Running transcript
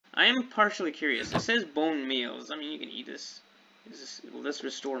I am partially curious. It says bone meals. I mean, you can eat this. Will this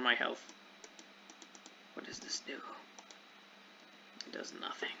restore my health? What does this do? It does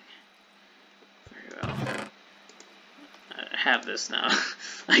nothing. Very well. I have this now,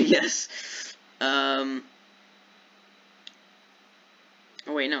 I guess. Oh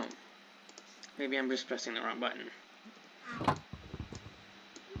wait, no. Maybe I'm just pressing the wrong button.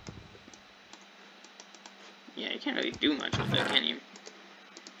 Yeah, you can't really do much with it, can you?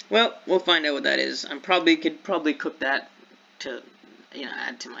 Well, we'll find out what that is. I could probably cook that to, you know,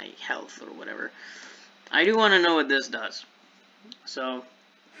 add to my health or whatever. I do want to know what this does. So,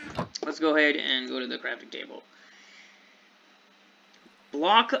 let's go ahead and go to the crafting table.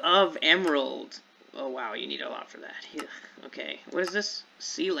 Block of emerald. Oh wow, you need a lot for that. Yeah. Okay, what is this?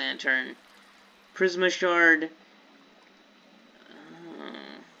 Sea lantern. Prisma shard.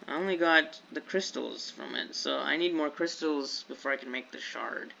 I only got the crystals from it, so I need more crystals before I can make the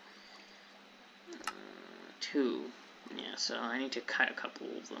shard. 2. Yeah, so I need to cut a couple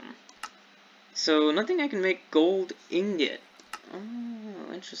of them. So, nothing I can make gold ingot.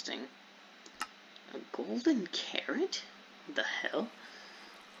 Oh, interesting. A golden carrot? What the hell?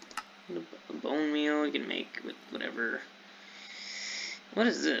 A bone meal you can make with whatever. What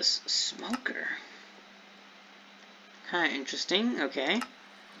is this? A smoker. Kinda interesting, okay.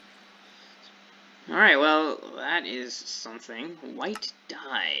 Alright, well, that is something. White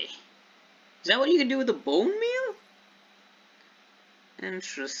dye. Is that what you can do with a bone meal?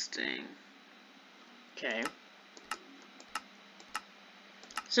 Interesting. Okay.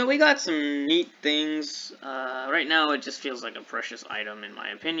 So we got some neat things. Right now it just feels like a precious item in my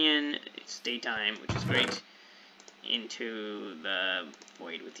opinion. It's daytime, which is great. Into the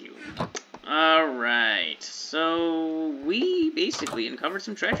void with you. Alright, so we basically uncovered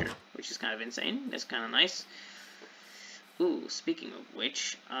some treasure, which is kind of insane. That's kind of nice. Ooh, speaking of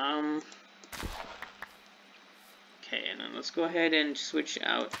which, okay, and then let's go ahead and switch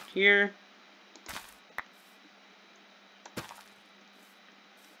out here.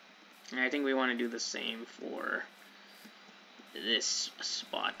 And I think we want to do the same for this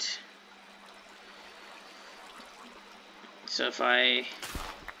spot. So if I...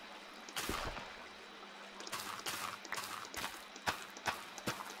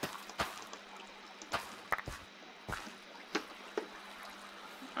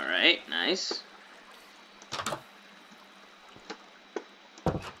 Alright, nice.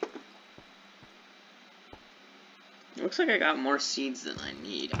 Looks like I got more seeds than I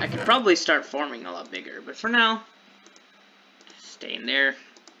need. I could probably start farming a lot bigger, but for now, stay in there.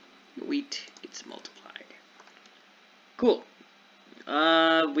 The wheat gets multiplied. Cool.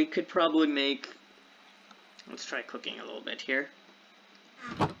 We could probably make... Let's try cooking a little bit here.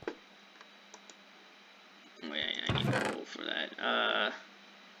 Oh yeah, I need coal for that.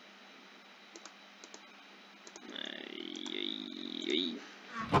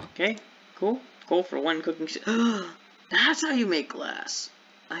 Okay, cool. Coal for 1 cooking... That's how you make glass.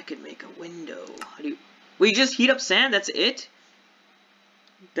 I could make a window. How do you... We just heat up sand, that's it?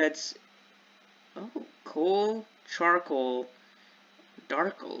 That's... Oh, coal, charcoal,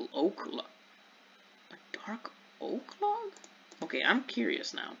 dark oak log. A dark oak log? Okay, I'm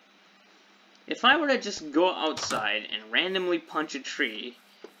curious now. If I were to just go outside and randomly punch a tree,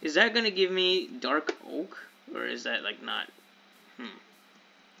 is that gonna give me dark oak? Or is that, like, not... I'm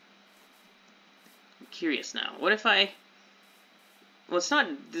curious now. What if I... Well, it's not...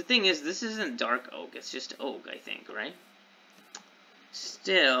 The thing is, this isn't dark oak. It's just oak, I think, right?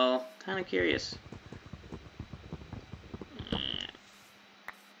 Still, kind of curious.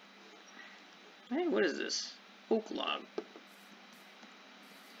 Hey, what is this? Oak log.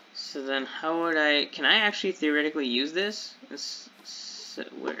 So then, how would I... Can I actually theoretically use this?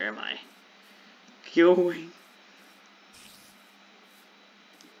 Where am I? Going.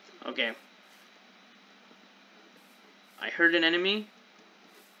 Okay. I heard an enemy.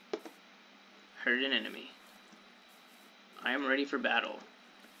 Heard an enemy. I am ready for battle.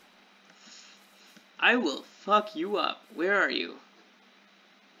 I will fuck you up. Where are you?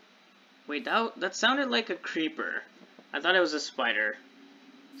 Wait, that sounded like a creeper. I thought it was a spider.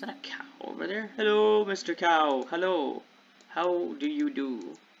 Is that a cow over there? Hello, Mr. Cow. Hello. How do you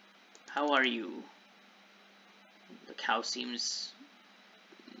do? How are you? The cow seems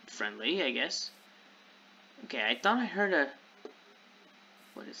friendly, I guess. Okay, I thought I heard a...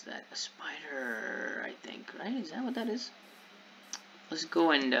 What is that? A spider, I think, right? Is that what that is? Let's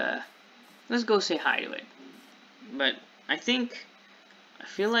go and, let's go say hi to it. But, I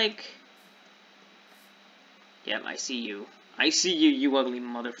feel like... Yep, I see you. I see you, you ugly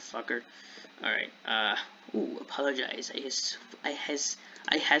motherfucker. Alright, ooh, apologize.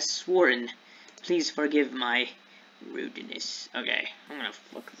 I has sworn. Please forgive my rudeness. Okay, I'm gonna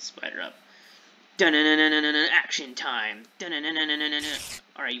fuck the spider up. Dun-dun-dun-dun-dun-dun, action time. Dun-dun-dun-dun-dun-dun.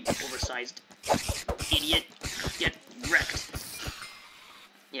 Alright, you oversized idiot. Get wrecked.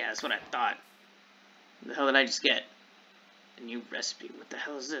 Yeah, that's what I thought. What the hell did I just get? A new recipe. What the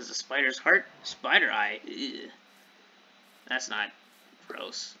hell is this? A spider's heart? Spider eye? Ew. That's not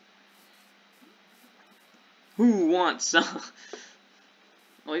gross. Who wants some?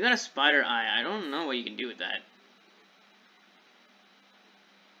 Well, you got a spider eye. I don't know what you can do with that.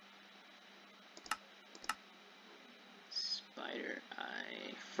 Spider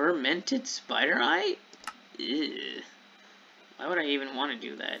eye. Fermented spider eye? Ew. Why would I even want to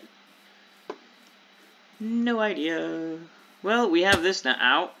do that? No idea. Well, we have this now.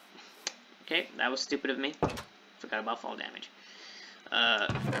 Ow. Okay, that was stupid of me. Forgot about fall damage.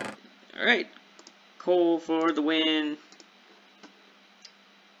 Alright. Coal for the win.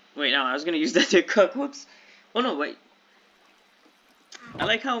 Wait, no, I was gonna use that to cook. Whoops. Oh no, wait. I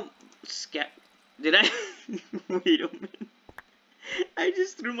like how did I? Wait a minute. I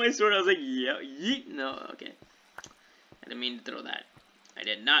just threw my sword. I was like, yeah, yeet. No, okay. I didn't mean to throw that. I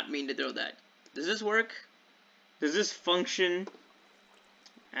did not mean to throw that. Does this work? Does this function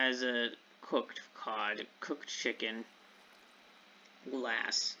as a cooked cod, cooked chicken,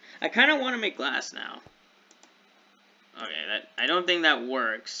 glass? I kind of want to make glass now. Okay, I don't think that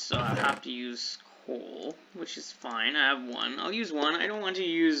works, so I have to use coal, which is fine. I have one. I'll use one. I don't want to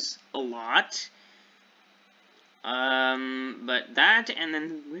use a lot. But that, and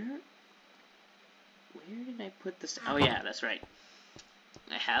then where did I put this? Oh yeah, that's right.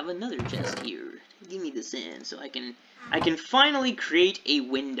 I have another chest here. Give me the sand so I can finally create a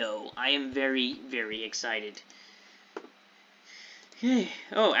window. I am very, very excited. Okay.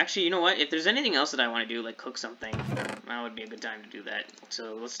 Oh, actually, you know what? If there's anything else that I want to do, like cook something, that would be a good time to do that.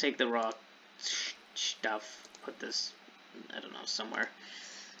 So let's take the raw stuff, put this, I don't know, somewhere.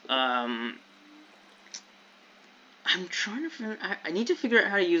 I'm trying to figure. I need to figure out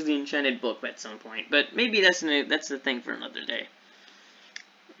how to use the enchanted book at some point, but maybe that's the thing for another day.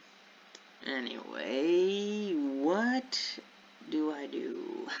 Anyway, what do? I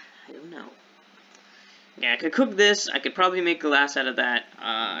don't know. Yeah, I could cook this. I could probably make glass out of that,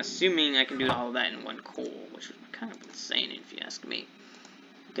 assuming I can do all of that in one coal, which would be kind of insane if you ask me.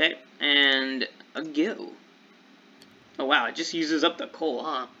 Okay, and a go. Oh wow, it just uses up the coal,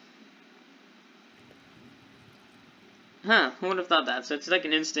 huh? Huh, who would have thought that? So it's like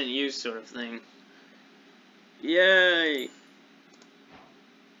an instant use sort of thing. Yay!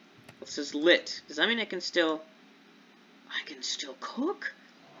 This is lit. Does that mean I can still cook?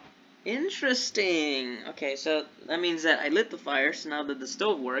 Interesting. Okay, so that means that I lit the fire, so now that the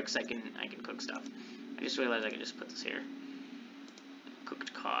stove works, I can cook stuff. I just realized I can just put this here.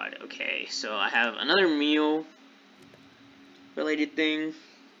 Cooked cod. Okay, so I have another meal related thing.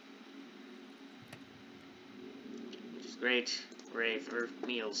 Which is great. Hooray for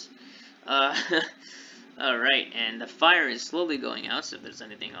meals. Alright, and the fire is slowly going out, so if there's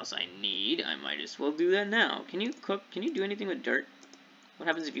anything else I need, I might as well do that now. Can you cook? Can you do anything with dirt? What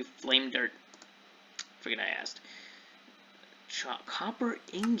happens if you flame dirt? Forget I asked. Copper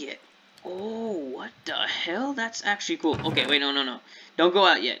ingot. Oh, what the hell? That's actually cool. Okay, wait, no. Don't go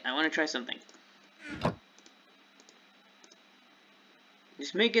out yet. I want to try something.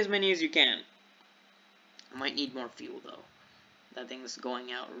 Just make as many as you can. I might need more fuel, though. That thing's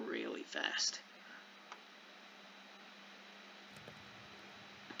going out really fast.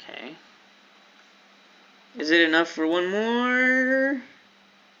 Okay. Is it enough for one more?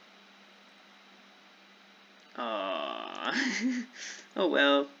 Oh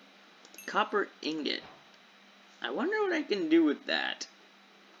well. Copper ingot. I wonder what I can do with that.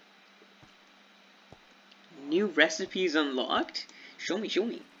 New recipes unlocked? Show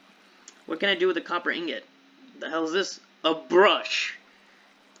me. What can I do with a copper ingot? The hell is this? A brush.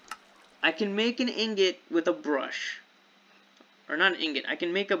 I can make an ingot with a brush. Or not an ingot. I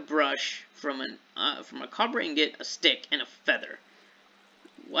can make a brush from a copper ingot, a stick, and a feather.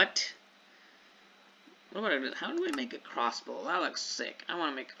 What? What do I do? How do I make a crossbow? That looks sick. I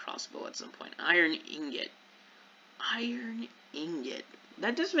want to make a crossbow at some point. Iron ingot. Iron ingot.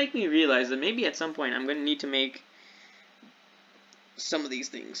 That does make me realize that maybe at some point I'm going to need to make some of these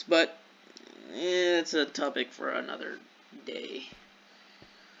things. But it's a topic for another day.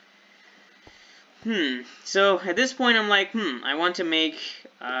 So at this point I'm like, I want to make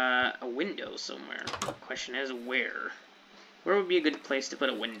a window somewhere. The question is where? Where would be a good place to put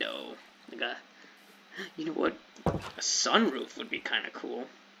a window? Like a, you know what? A sunroof would be kind of cool.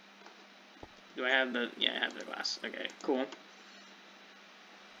 Do I have the, yeah, I have the glass. Okay, cool.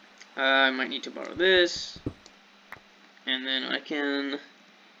 I might need to borrow this. And then I can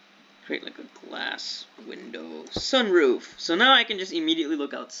create like a glass window sunroof. So now I can just immediately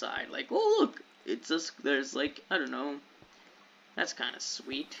look outside. Like, oh look, it's just, there's like, I don't know. That's kind of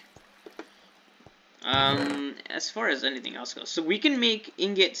sweet. As far as anything else goes, so we can make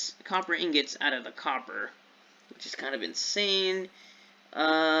ingots, copper ingots out of the copper, which is kind of insane.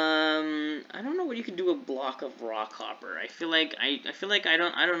 I don't know what you could do a block of raw copper. I feel like I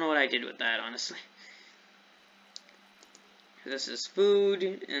don't know what I did with that, honestly. This is food,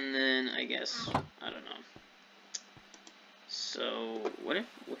 and then I guess I don't know. So what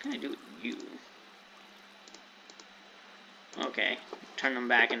can I do with you? Okay, turn them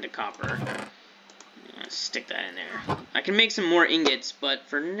back into copper. Stick that in there. I can make some more ingots, but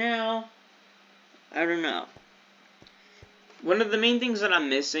for now, I don't know. One of the main things that I'm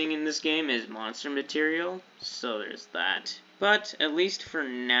missing in this game is monster material, so there's that. But at least for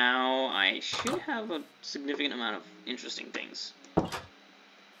now, I should have a significant amount of interesting things.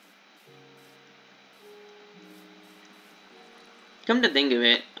 Come to think of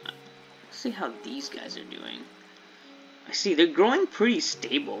it, let's see how these guys are doing. I see they're growing pretty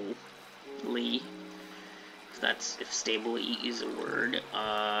stably. If stably is a word.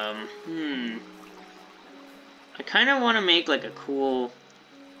 I kind of want to make like a cool,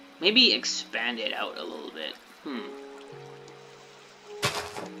 maybe expand it out a little bit.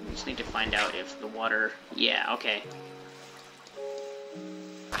 Just need to find out if the water, yeah, okay.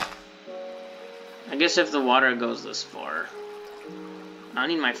 I guess if the water goes this far. I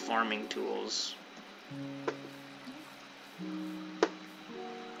need my farming tools.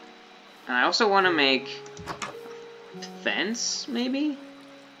 And I also want to make a fence, maybe?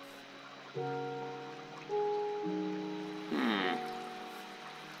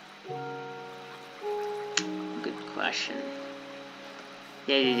 Good question.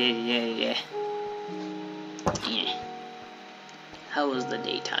 Yeah. How was the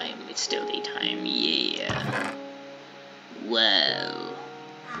daytime? It's still daytime, yeah. Wow.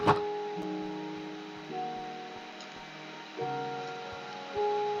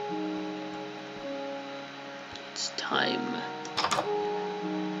 It's time.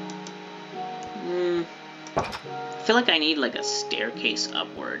 I feel like I need like a staircase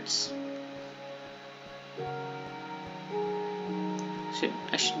upwards.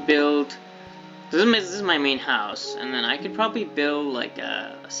 I should build. This is my main house, and then I could probably build like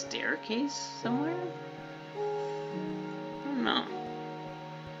a staircase somewhere. I don't know.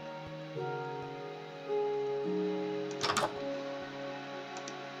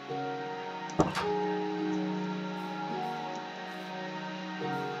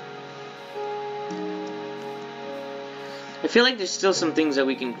 I feel like there's still some things that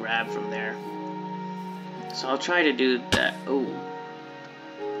we can grab from there. So I'll try to do that. Oh.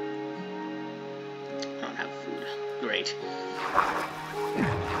 I don't have food. Great.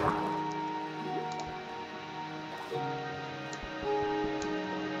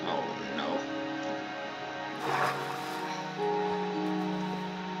 Oh no.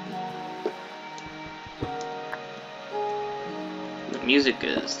 The music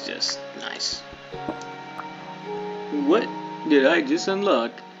is just nice. What did I just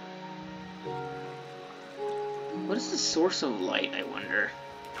unlock? What is the source of light, I wonder?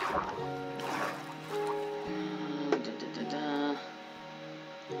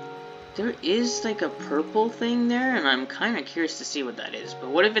 There is like a purple thing there, and I'm kind of curious to see what that is. But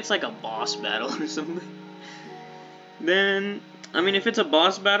what if it's like a boss battle or something? Then, I mean, if it's a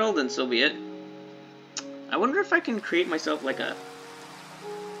boss battle, then so be it. I wonder if I can create myself like a...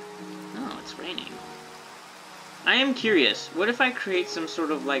 Oh, it's raining. I am curious. What if I create some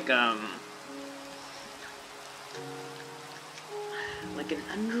sort of like an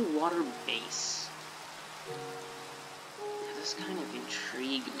underwater base? This kind of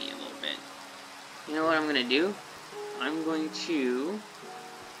intrigued me a little bit. You know what I'm gonna do? I'm going to...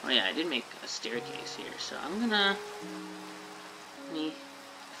 Oh yeah, I did make a staircase here, so I'm gonna...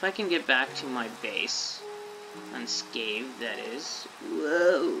 If I can get back to my base, unscathed, that is.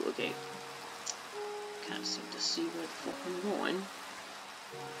 Whoa, okay. Can't seem to see where the fuck I'm going.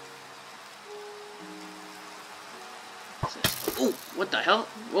 Oh, what the hell?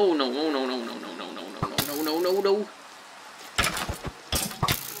 Oh no, no, no, no, no, no, no, no, no, no, no, no, no, no.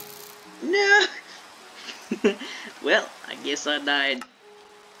 No! Well, I guess I died.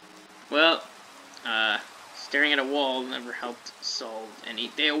 Well, staring at a wall never helped solve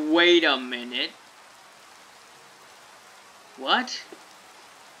anything. Wait a minute. What?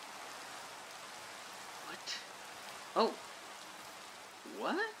 What? Oh.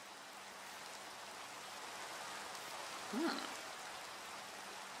 What? Huh.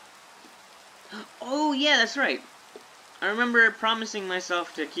 Oh, yeah, that's right. I remember promising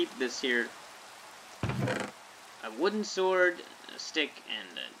myself to keep this here. A wooden sword, a stick,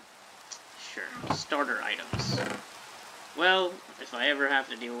 and sure, starter items. Well, if I ever have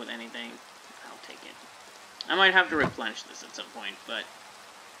to deal with anything, I'll take it. I might have to replenish this at some point, but...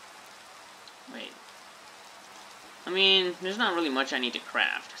 Wait. I mean, there's not really much I need to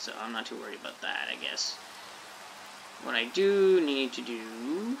craft, so I'm not too worried about that, I guess. What I do need to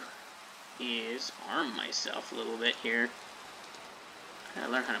do is arm myself a little bit here. I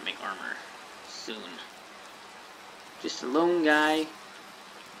gotta learn how to make armor soon. Just a lone guy.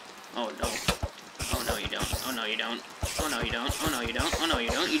 Oh no. Oh no you don't. Oh no you don't. Oh no you don't. Oh no you don't. Oh no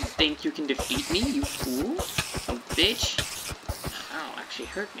you don't. You think you can defeat me, you fool? You bitch. Ow, actually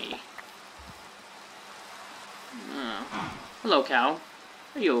hurt me. Oh. Hello, cow.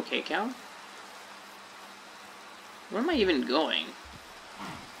 Are you okay, cow? Where am I even going?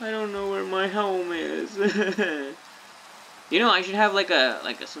 I don't know where my home is. You know, I should have like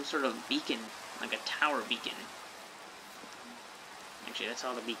some sort of beacon, like a tower beacon. Actually, that's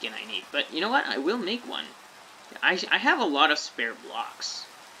all the beacon I need. But you know what? I will make one. I have a lot of spare blocks.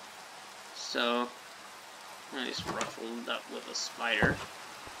 So, I just ruffled up with a spider.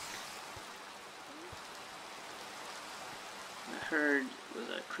 I heard, was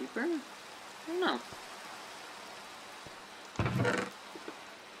that a creeper? I don't know.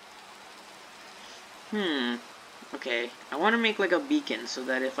 Okay, I want to make like a beacon so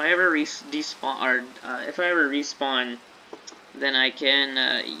that if I ever despawn, or if I ever respawn, then I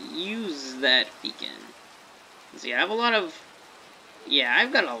can use that beacon. See, I have a lot of, yeah,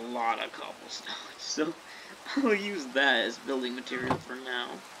 I've got a lot of cobblestone, so I'll use that as building material for now.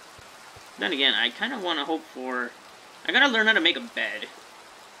 Then again, I kind of want to hope for, I gotta learn how to make a bed.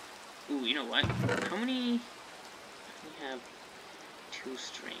 Ooh, you know what? How many, I have 2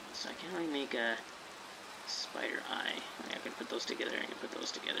 strings. I can only make a spider eye. I can put those together. I can put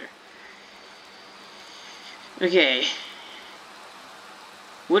those together. Okay.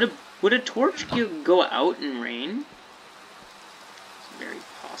 Would a torch go out in rain? It's very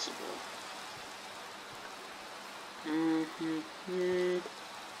possible.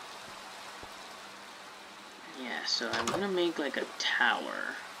 Yeah, so I'm gonna make like a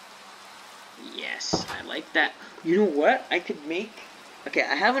tower. Yes, I like that. You know what? I could make... Okay,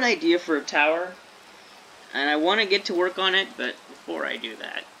 I have an idea for a tower. And I want to get to work on it, but before I do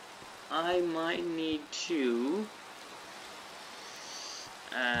that, I might need to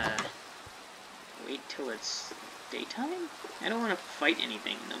wait till it's daytime? I don't want to fight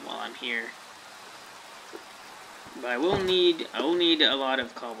anything while I'm here. But I will need a lot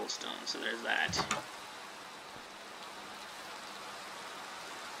of cobblestone, so there's that.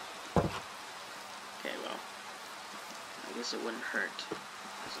 Okay, well, I guess it wouldn't hurt.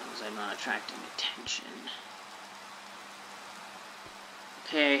 As long as I'm not attracting attention.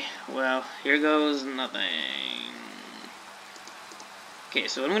 Okay, well, here goes nothing. Okay,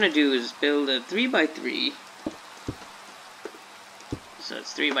 so what I'm gonna do is build a 3x3. So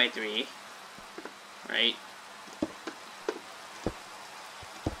it's 3x3, right?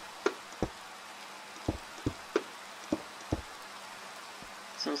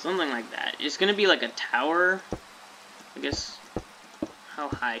 So something like that. It's gonna be like a tower, I guess. How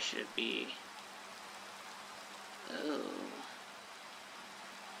high should it be? Oh.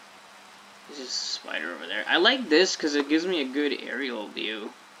 There's just a spider over there. I like this because it gives me a good aerial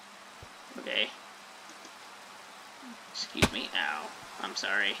view. Okay. Excuse me. Ow. I'm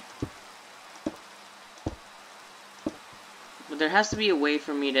sorry. But there has to be a way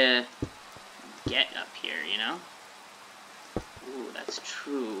for me to get up here, you know? Ooh, that's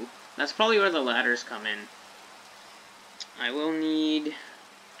true. That's probably where the ladders come in. I will need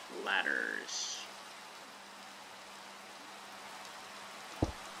ladders.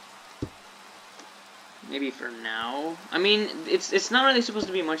 Maybe for now. I mean, it's not really supposed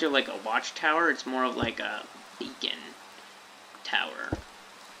to be much of like a watchtower. It's more of like a beacon tower.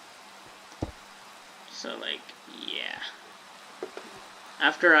 So like, yeah.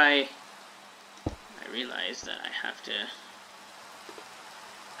 After I realized that I have to.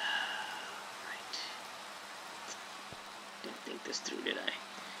 Right. Didn't think this through, did I?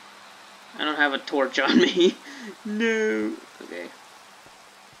 I don't have a torch on me. No. Okay.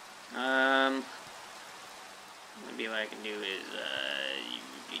 Maybe what I can do is,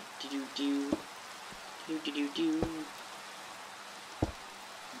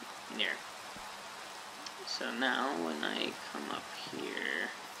 there. So now, when I come up here,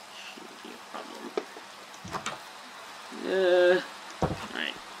 shouldn't be a problem.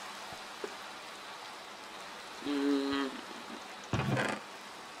 Alright.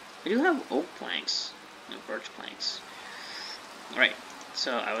 I do have oak planks. No, birch planks. Alright,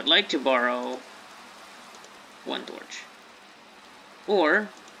 so I would like to borrow 1 torch. Or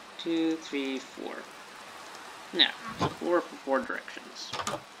 2, 3, 4. Yeah, so 4 for 4 directions.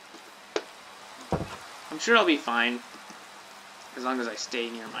 I'm sure I'll be fine as long as I stay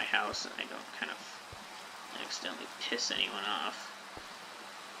near my house and I don't kind of accidentally piss anyone off.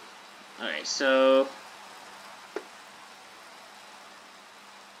 Alright, so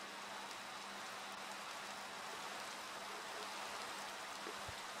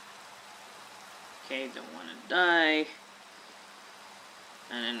okay, don't want to die.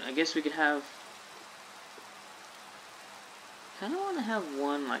 And I guess we could have... kind of want to have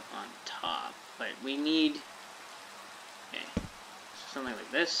one, like, on top. But we need... okay, something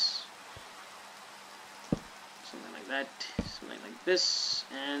like this. Something like that. Something like this.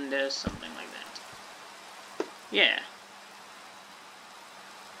 And something like that. Yeah.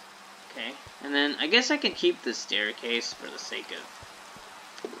 Okay. And then I guess I can keep the staircase for the sake of...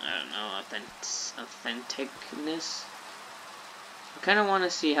 I don't know, authenticness. I kind of want to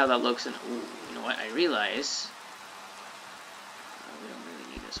see how that looks, and ooh, you know what? I realize we don't really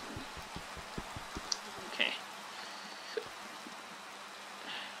need this one. Okay.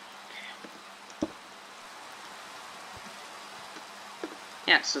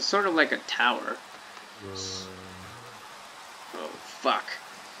 Yeah, so it's sort of like a tower. Oh fuck!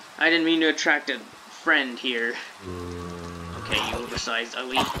 I didn't mean to attract a friend here. Okay, you oversized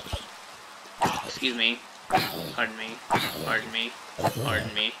ugly. Excuse me. Pardon me. Pardon me.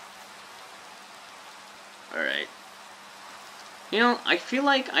 Pardon me. Alright. You know, I feel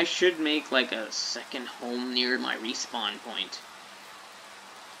like I should make like a second home near my respawn point.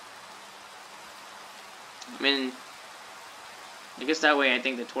 I mean, I guess that way I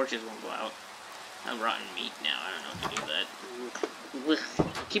think the torches won't go out. I have rotten meat now, I don't know what to do with that.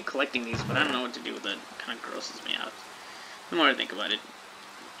 I keep collecting these, but I don't know what to do with it. It kind of grosses me out. The more I think about it.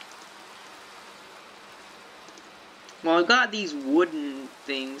 Well, I've got these wooden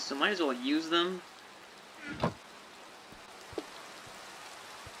things, so might as well use them. My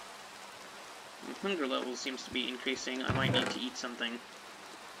hunger level seems to be increasing. I might need to eat something.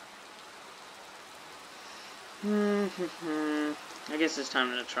 I guess it's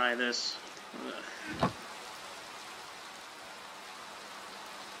time to try this. Ugh.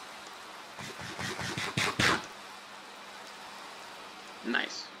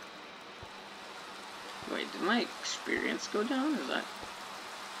 Nice. Wait, did my experience go down? Is that...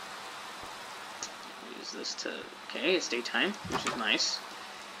 use this to... okay, it's daytime, which is nice.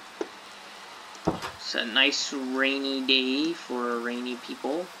 It's a nice rainy day for rainy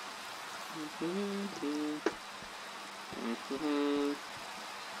people.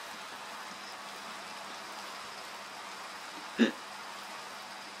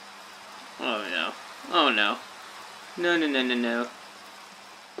 Oh no. Oh no. No, no, no, no, no.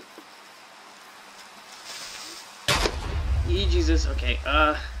 Jesus, okay,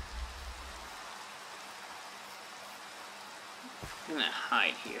 I'm gonna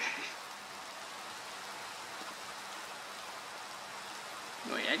hide here.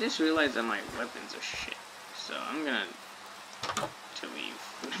 Wait, I just realized that my weapons are shit, so I'm gonna leave.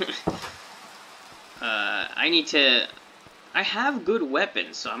 I need to... I have good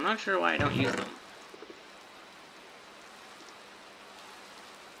weapons, so I'm not sure why I don't use them.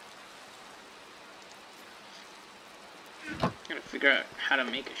 Gotta figure out how to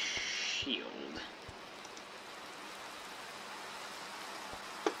make a shield.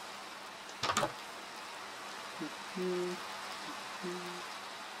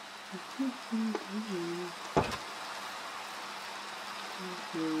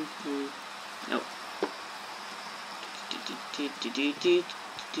 Nope.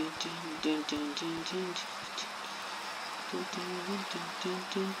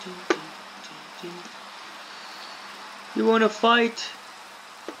 You wanna fight?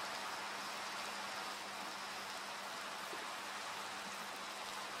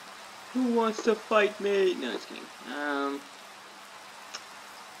 Who wants to fight me? No, just kidding. Yeah.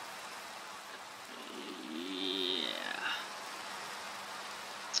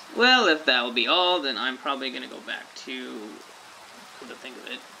 Well, if that will be all, then I'm probably gonna go back to the thing of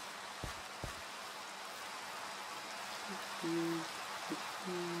it.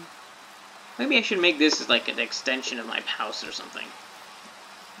 Maybe I should make this as like an extension of my house or something.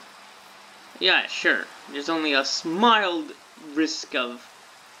 Yeah, sure. There's only a mild risk of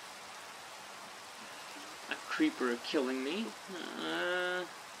a creeper killing me.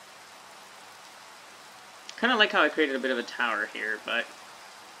 Kind of like how I created a bit of a tower here, but...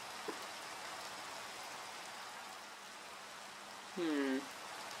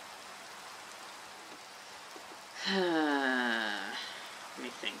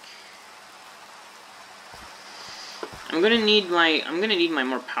 I'm gonna need my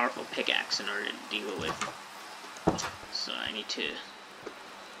more powerful pickaxe in order to deal with. So I need to.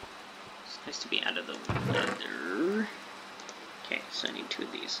 It's nice to be out of the weather. Okay, so I need 2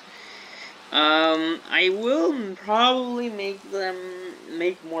 of these. I will probably make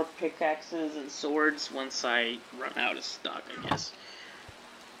more pickaxes and swords once I run out of stock, I guess.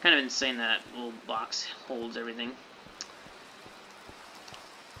 Kind of insane that little box holds everything.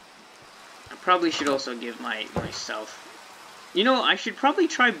 I probably should also give myself... You know, I should probably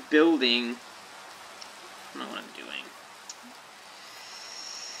try building... I don't know what I'm doing.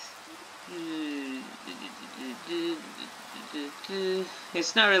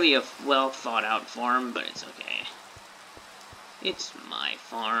 It's not really a well thought out farm, but it's okay. It's my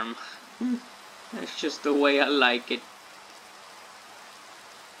farm. That's just the way I like it.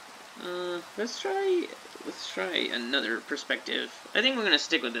 Let's try another perspective. I think we're gonna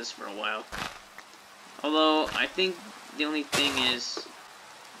stick with this for a while. Although I think the only thing is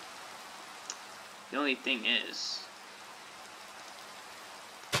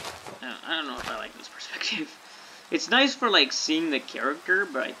I don't know if I like this perspective. It's nice for like seeing the character,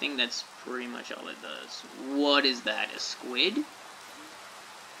 but I think that's pretty much all it does. What is that? A squid?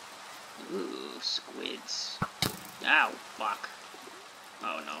 Ooh, squids. Ow, fuck.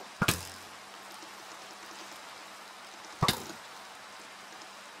 Oh no.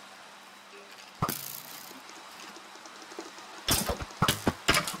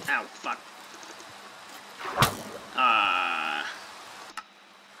 Ow, fuck.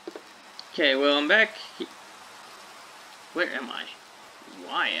 Okay, well, I'm back. Where am I?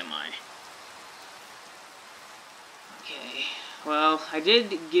 Why am I? Okay, well, I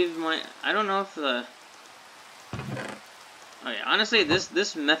did give my... I don't know if the... Okay, honestly,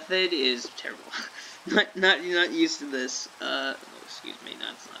 this method is terrible. not used to this. Oh, excuse me,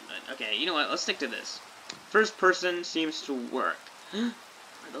 that's not good. Okay, you know what? Let's stick to this. First person seems to work. Are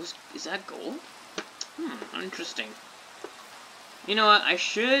those... Is that gold? Interesting. You know what? I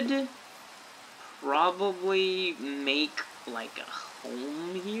should probably make like a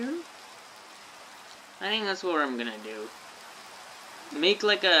home here. I think that's what I'm gonna do. Make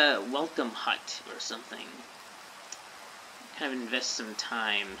like a welcome hut or something. Kind of invest some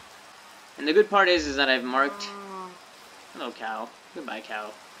time. And the good part is that I've marked... Hello, cow. Goodbye,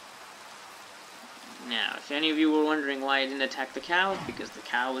 cow. Now, if any of you were wondering why I didn't attack the cow, because the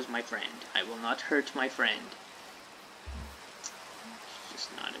cow is my friend. I will not hurt my friend. It's just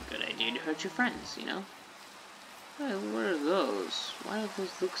not a good idea to hurt your friends, you know? Hey, what are those? Why do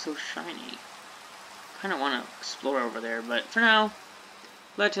those look so shiny? Kind of want to explore over there, but for now,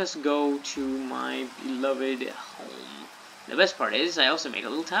 let us go to my beloved home. The best part is, I also made a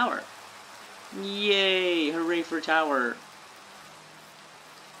little tower. Yay! Hooray for tower!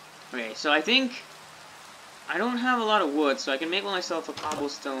 Okay, so I think I don't have a lot of wood, so I can make myself a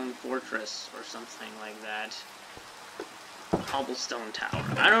cobblestone fortress or something like that. Cobblestone tower.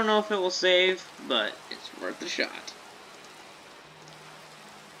 I don't know if it will save, but it's worth a shot.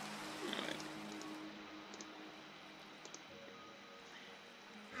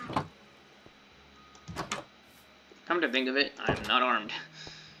 Alright. Come to think of it, I'm not armed.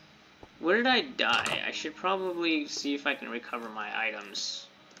 Where did I die? I should probably see if I can recover my items.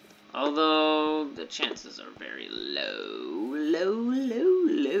 Although, the chances are very low.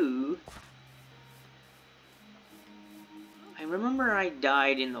 Low. I remember I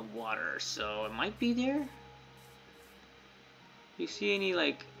died in the water, so it might be there. You see any,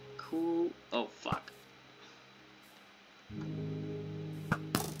 like, cool... Oh, fuck.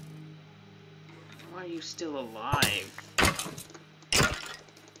 Why are you still alive?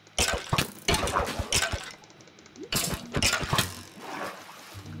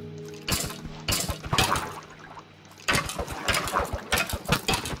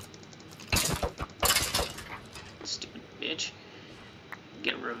 Stupid bitch.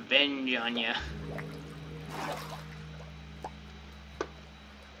 Get revenge on ya.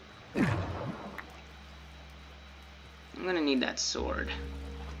 I'm gonna need that sword.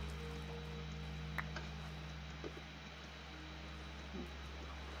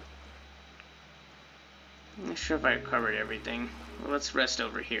 I'm not sure if I covered everything. Well, let's rest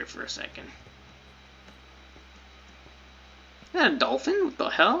over here for a second. Is that a dolphin? What the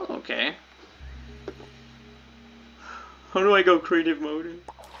hell? Okay. How do I go creative mode?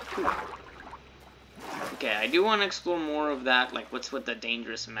 Okay, I do want to explore more of that, like what's with the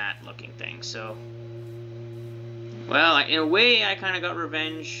dangerous mat looking thing, so... Well, in a way, I kind of got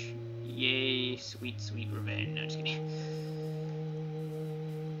revenge. Yay, sweet, sweet revenge. No, just kidding.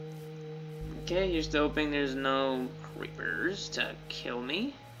 Okay, just hoping there's no creepers to kill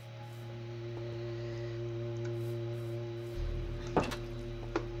me.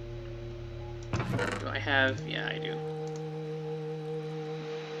 have... Yeah, I do.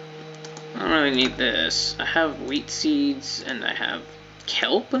 I don't really need this. I have wheat seeds, and I have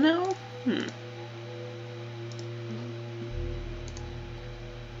kelp now?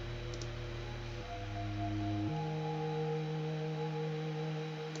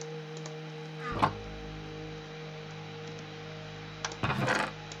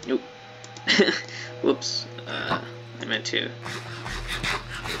 Nope. Whoops. I meant to.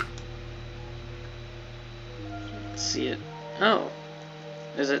 Let's see it. Oh.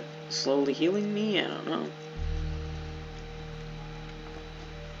 Is it slowly healing me? I don't know.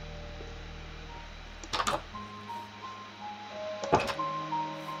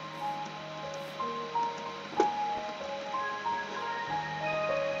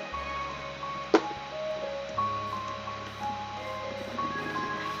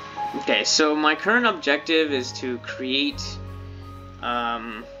 Okay, so my current objective is to create,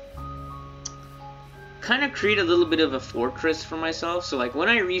 kind of create a little bit of a fortress for myself. So like when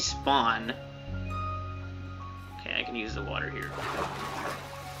I respawn, okay, I can use the water here.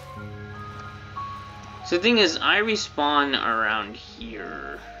 So the thing is, I respawn around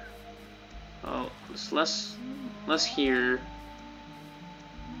here. Oh, it's less here,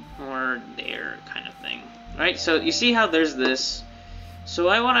 or there, kind of thing. All right, so you see how there's this. So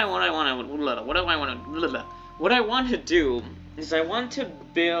what I want to do is I want to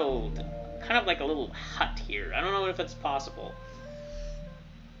build kind of like a little hut here. I don't know if it's possible,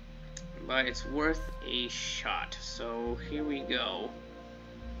 but it's worth a shot. So here we go.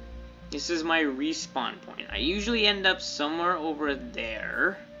 This is my respawn point. I usually end up somewhere over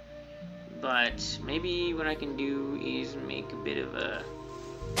there, but maybe what I can do is make a bit of a...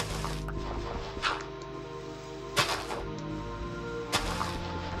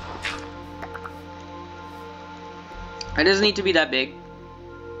 It doesn't need to be that big,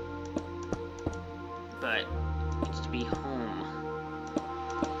 but it needs to be home.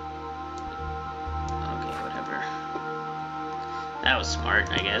 Okay, whatever. That was smart,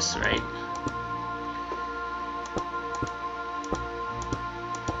 I guess, right?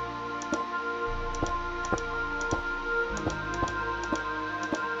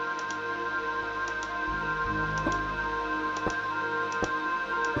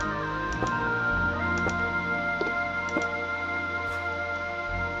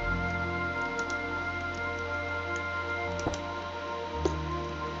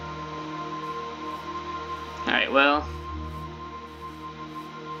 Alright, well...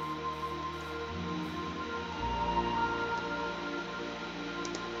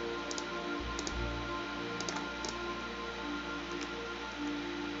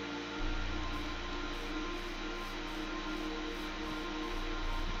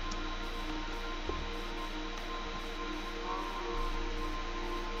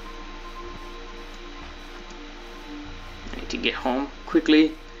 I need to get home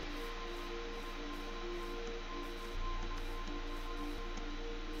quickly.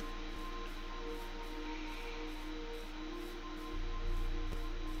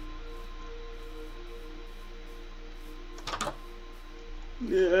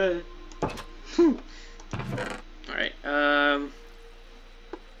 Yeah. Alright,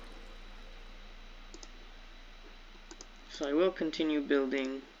 so I will continue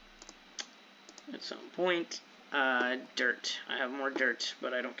building at some point. Dirt. I have more dirt,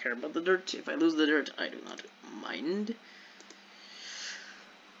 but I don't care about the dirt. If I lose the dirt, I do not mind.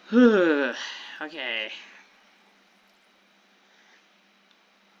 Okay.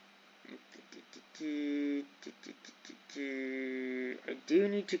 I do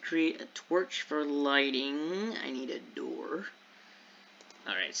need to create a torch for lighting. I need a door.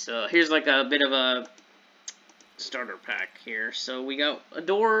 Alright, so here's like a bit of a starter pack here. So we got a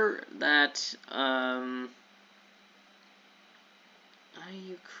door that,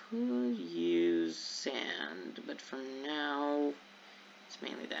 you could use sand, but for now, it's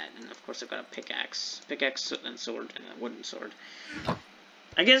mainly that. And of course I've got a pickaxe and sword, and a wooden sword.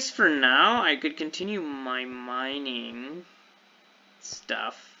 I guess for now, I could continue my mining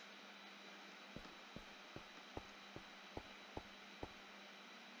stuff.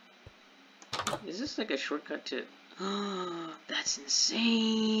 Is this like a shortcut to... Oh, that's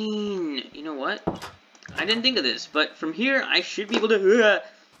insane! You know what? I didn't think of this, but from here, I should be able to...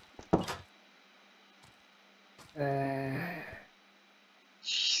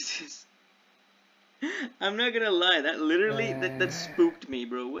 Jesus. I'm not gonna lie, that literally, that spooked me,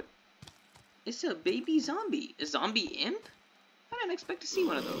 bro. What? It's a baby zombie. A zombie imp? I didn't expect to see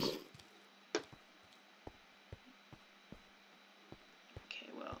one of those. Okay,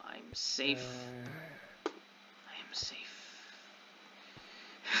 well, I'm safe. I am safe.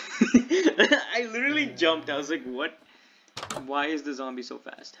 I literally jumped. I was like, what? Why is the zombie so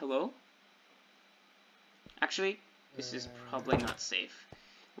fast? Hello? Actually, this is probably not safe.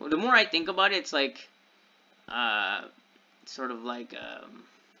 Well, the more I think about it, it's like, sort of like,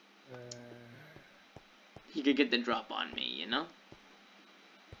 he could get the drop on me, you know?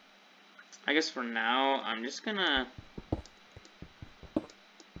 I guess for now, I'm just gonna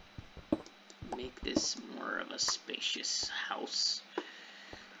make this more of a spacious house.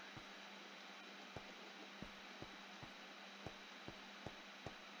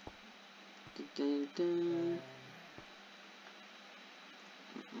 Dun, dun,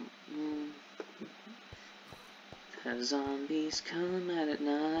 dun. The zombies come out at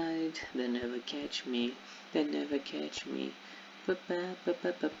night. They never catch me. They never catch me. Back.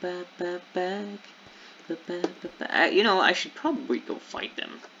 You know, I should probably go fight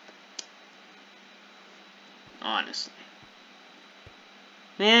them. Honestly.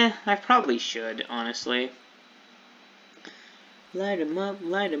 Yeah, I probably should, honestly. Light 'em up,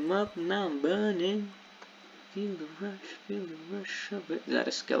 now I'm burning. Feel the rush of it. Is that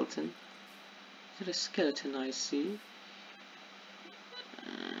a skeleton? Is that a skeleton I see?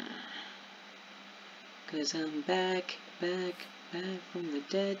 'Cause I'm back from the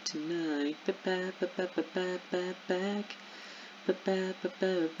dead tonight. Back.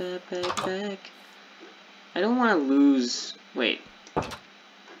 I don't want to lose. Wait.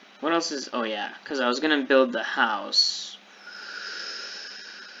 What else is? Oh yeah, because I was gonna build the house.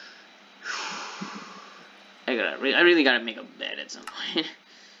 I really gotta make a bed at some point.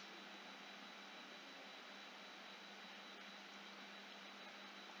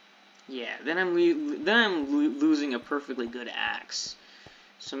 Yeah, then I'm losing a perfectly good axe.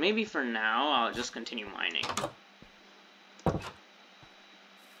 So maybe for now I'll just continue mining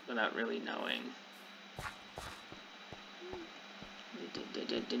without really knowing.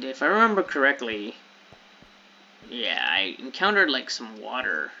 If I remember correctly, yeah, I encountered like some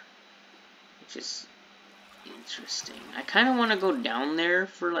water, which is interesting. I kind of want to go down there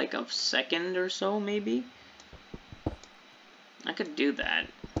for like a second or so, maybe. I could do that.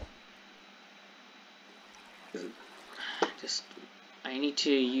 Just, I need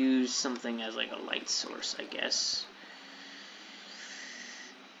to use something as like a light source, I guess.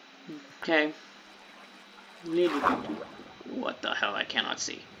 Okay. What the hell? I cannot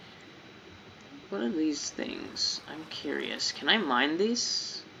see. What are these things? I'm curious. Can I mine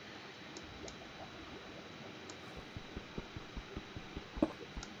these?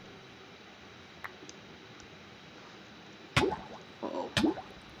 Uh-oh.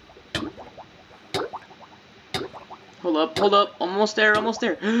 Hold up. Almost there.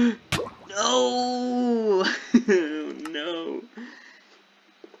 No! No.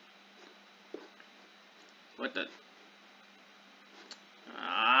 What the?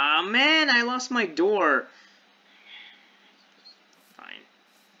 Ah, man, I lost my door. Fine.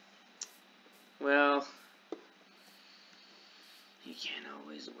 Well, you can't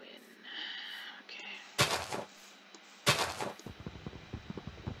always win. Okay.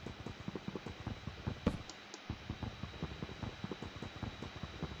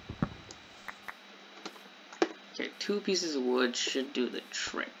 Okay, 2 pieces of wood should do the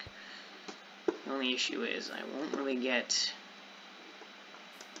trick. The only issue is I won't really get...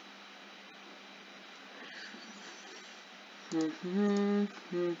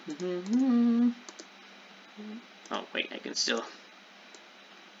 Oh, wait, I can still...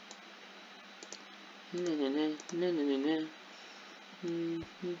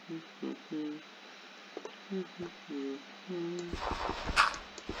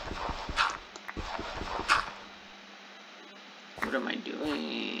 What am I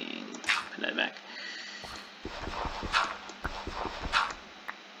doing? Put that back.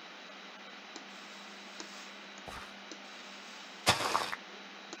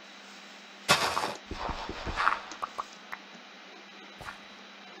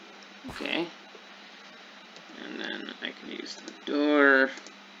 Okay. And then I can use the door.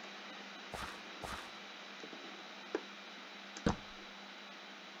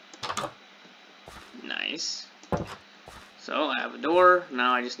 Nice. So I have a door.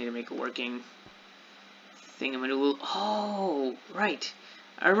 Now I just need to make a working thingamadoodle. Oh, right.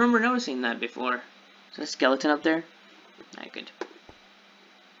 I remember noticing that before. Is there a skeleton up there? I could.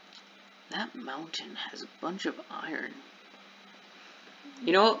 That mountain has a bunch of iron.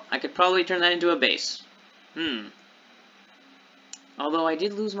 You know what? I could probably turn that into a base. Although I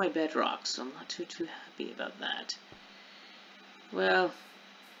did lose my bedrock, so I'm not too happy about that. Well...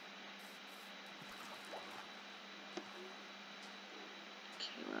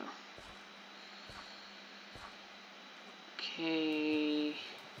 Okay.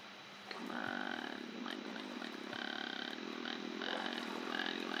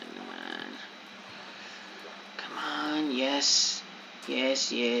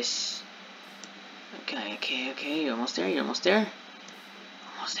 Yes, yes. Okay, okay, okay. You're almost there. You're almost there.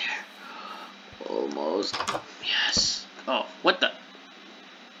 Almost there. Almost. Yes. Oh, what the?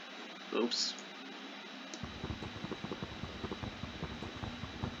 Oops.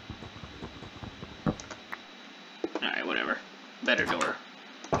 Alright, whatever. Better door.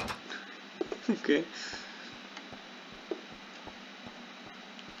 Okay.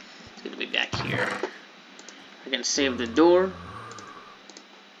 It's gonna be back here. I can save the door.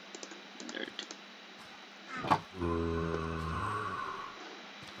 Dirt.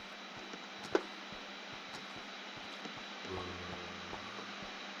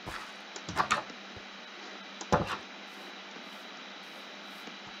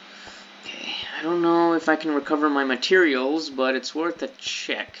 Okay, I don't know if I can recover my materials, but it's worth a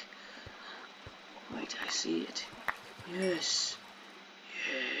check. Wait, I see it. Yes.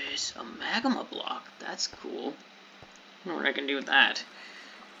 Yes, a magma block. That's cool. I don't know what I can do with that.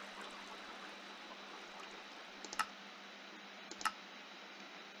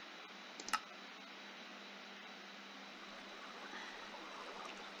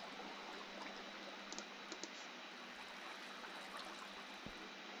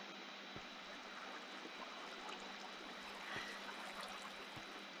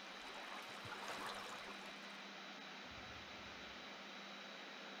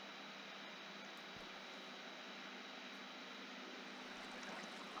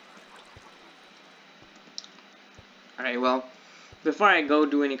 Alright, well, before I go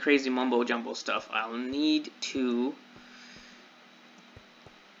do any crazy mumbo jumbo stuff, I'll need to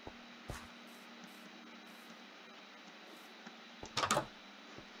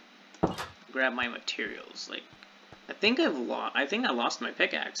grab my materials. Like, I think I lost my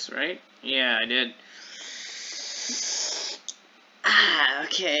pickaxe, right? Yeah, I did. Ah,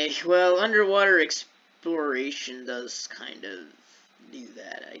 okay. Well, underwater exploration does kind of do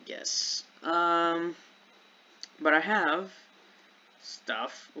that, I guess. But I have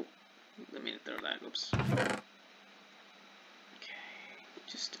stuff. Oh, let me throw that. Oops. Okay.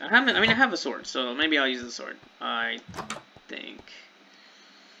 I have a sword, so maybe I'll use the sword. I think.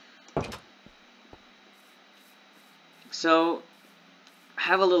 So, I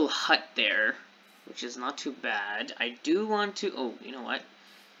have a little hut there, which is not too bad. I do want to. Oh, you know what?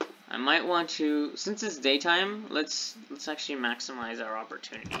 I might want to, since it's daytime, let's actually maximize our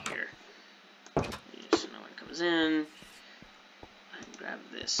opportunity here. So no one comes in. I grab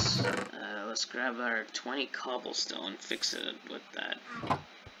this. Let's grab our 20 cobblestone. Fix it with that.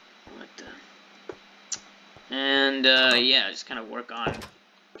 And yeah, just kind of work on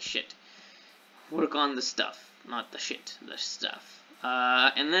shit. Work on the stuff, not the shit, the stuff.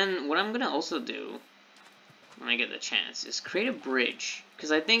 And then what I'm gonna also do when I get the chance is create a bridge,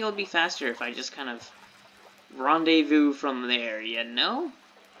 because I think it'll be faster if I just kind of rendezvous from there, you know?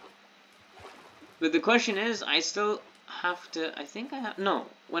 But the question is, I still have to, I think I have, no,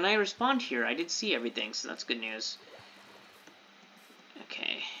 when I respond here, I did see everything, so that's good news.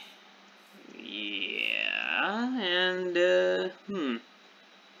 Okay. Yeah, and,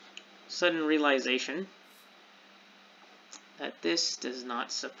 sudden realization that this does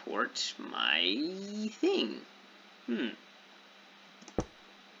not support my thing.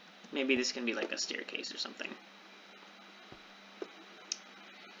 Maybe this can be like a staircase or something.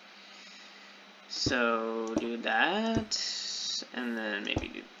 So do that, and then maybe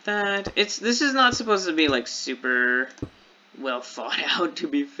do that. This is not supposed to be like super well thought out, to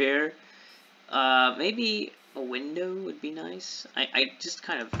be fair. Maybe a window would be nice. I just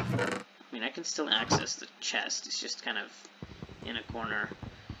kind of, I mean, I can still access the chest. It's just kind of in a corner.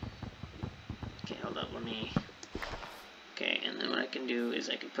 Okay, hold up, let me. Okay, and then what I can do is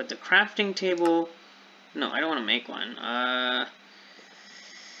I can put the crafting table. No, I don't want to make one.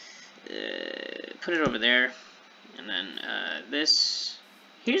 Put it over there, and then this.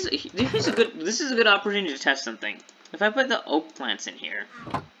 This is a good opportunity to test something. If I put the oak plants in here,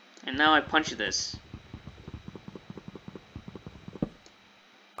 and now I punch this.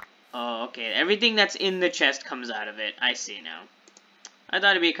 Oh, okay. Everything that's in the chest comes out of it. I see now. I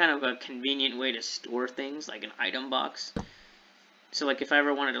thought it'd be kind of a convenient way to store things, like an item box. So, like, if I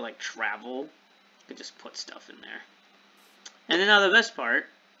ever wanted to, like, travel, I could just put stuff in there. And then now the best part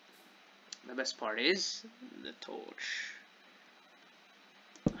is the torch.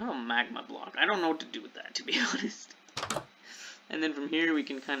 Oh, magma block. I don't know what to do with that, to be honest. And then from here we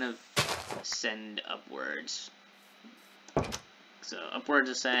can kind of ascend upwards. So, upwards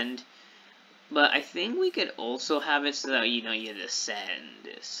ascend. But I think we could also have it so that, you know, you descend.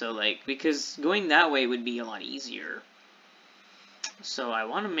 So, like, because going that way would be a lot easier. So, I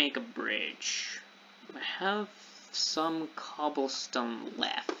want to make a bridge. I have some cobblestone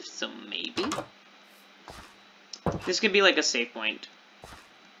left, so maybe this could be like a save point.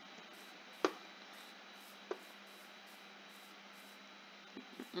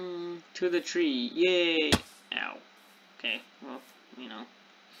 To the tree, yay! Ow. Okay, well, you know,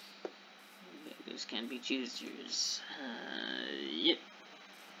 beggars can't be choosers. Yep.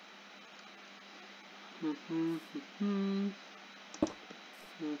 I'm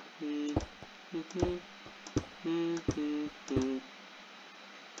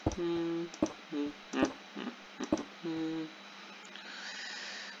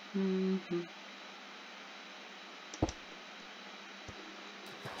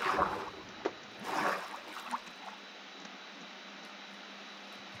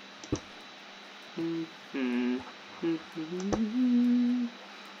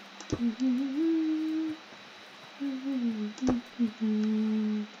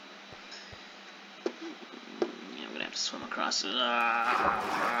gonna have to swim across it.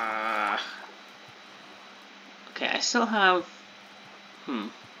 Okay, I still have.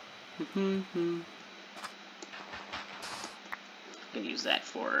 Could use that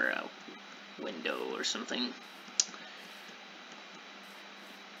for a window or something.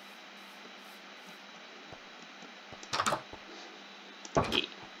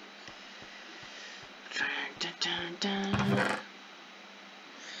 Yeah.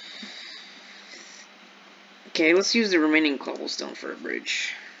 Okay, let's use the remaining cobblestone for a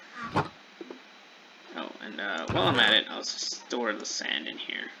bridge. Oh, and while I'm at it, I'll store the sand in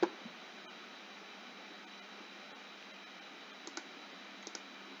here.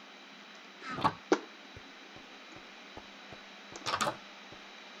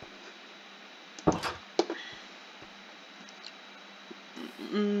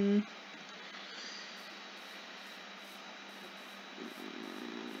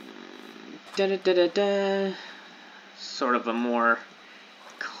 Sort of a more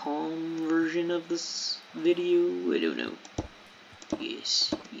calm version of this video. I don't know.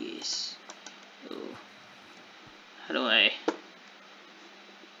 Yes, yes. Oh. How do I...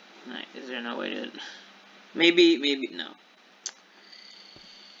 Is there no way to... Maybe, no.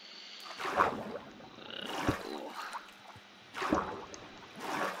 Oh.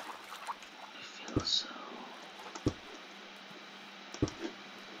 I feel so...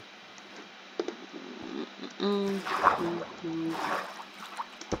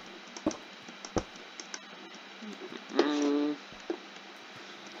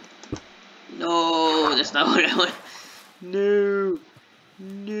 No, that's not what I want. No,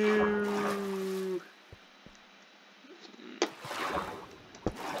 no.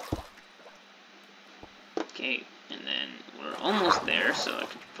 Okay, and then we're almost there, so I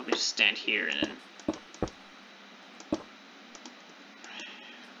could probably just stand here and then